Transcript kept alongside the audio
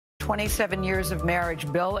27 years of marriage,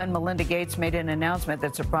 Bill and Melinda Gates made an announcement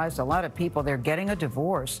that surprised a lot of people. They're getting a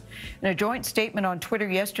divorce. In a joint statement on Twitter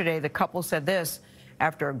yesterday, the couple said this: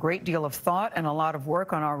 "After a great deal of thought and a lot of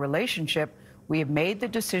work on our relationship, we have made the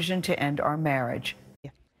decision to end our marriage."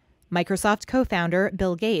 Microsoft co-founder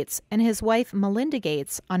Bill Gates and his wife Melinda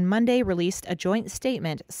Gates on Monday released a joint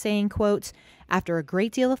statement saying, quote, "After a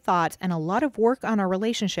great deal of thought and a lot of work on our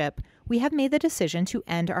relationship, we have made the decision to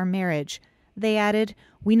end our marriage." They added,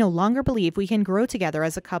 "We no longer believe we can grow together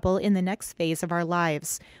as a couple in the next phase of our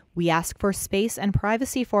lives. We ask for space and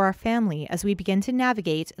privacy for our family as we begin to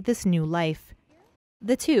navigate this new life."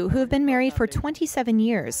 The two, who have been married for 27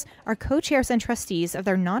 years, are co-chairs and trustees of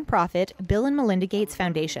their nonprofit Bill and Melinda Gates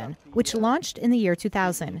Foundation, which launched in the year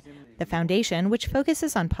 2000. The foundation, which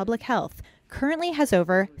focuses on public health, currently has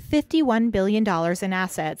over $51 billion in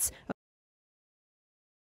assets,